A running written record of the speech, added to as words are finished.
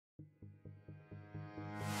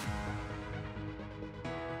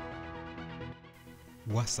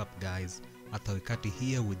What's up guys, Athawekati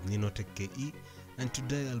here with Ninotech KE, and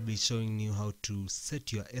today I'll be showing you how to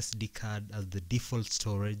set your SD card as the default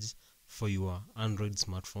storage for your Android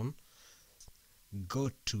smartphone.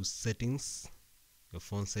 Go to settings, your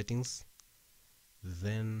phone settings,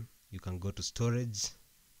 then you can go to storage,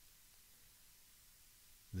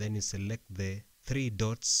 then you select the three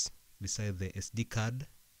dots beside the SD card,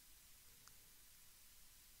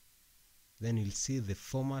 then you'll see the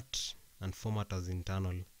format and format as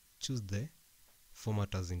internal. Choose the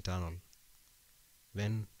format as internal,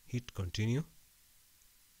 then hit continue,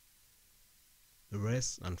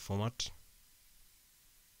 erase and format,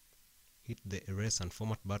 hit the erase and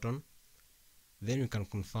format button, then you can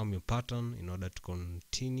confirm your pattern in order to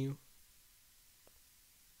continue.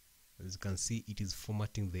 As you can see, it is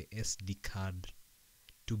formatting the SD card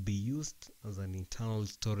to be used as an internal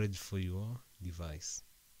storage for your device.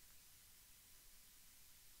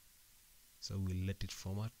 So we'll let it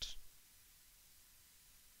format.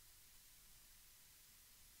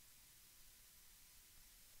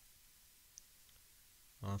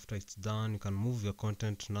 After it's done, you can move your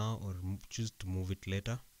content now or choose to move it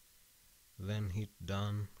later. Then hit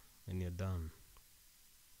done and you're done.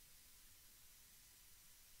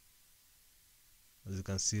 As you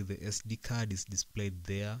can see, the SD card is displayed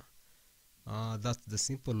there. That's the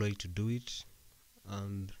simple way to do it,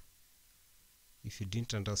 and if you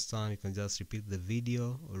didn't understand, you can just repeat the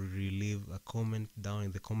video or leave a comment down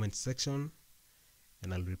in the comment section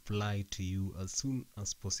and I'll reply to you as soon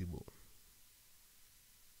as possible.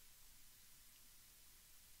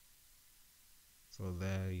 So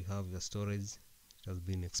there you have your storage. It has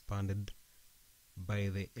been expanded by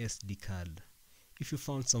the SD card. If you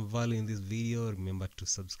found some value in this video, remember to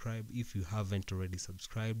subscribe if you haven't already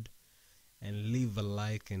subscribed, and leave a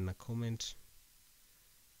like and a comment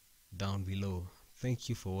down below. Thank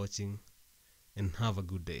you for watching and have a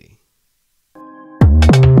good day.